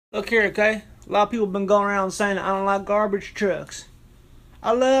Look here, okay? A lot of people have been going around saying I don't like garbage trucks.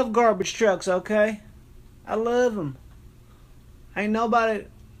 I love garbage trucks, okay? I love them. Ain't nobody.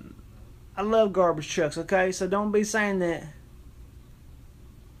 I love garbage trucks, okay? So don't be saying that.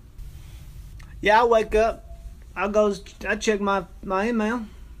 Yeah, I wake up. I check my email.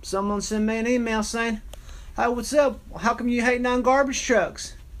 Someone sent me an email saying, "Hey, what's up? How come you hating on garbage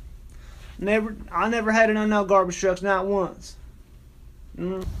trucks?" I never hated on no garbage trucks, not once.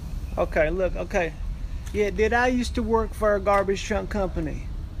 Okay, look, okay. Yeah, did I used to work for a garbage truck company?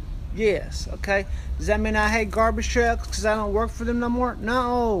 Yes, okay. Does that mean I hate garbage trucks because I don't work for them no more?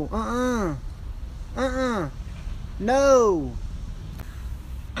 No, no.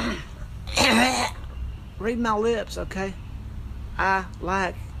 Read my lips, okay? I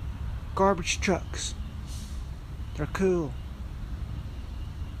like garbage trucks. They're cool.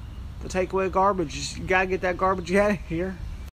 To take away garbage, you gotta get that garbage out of here.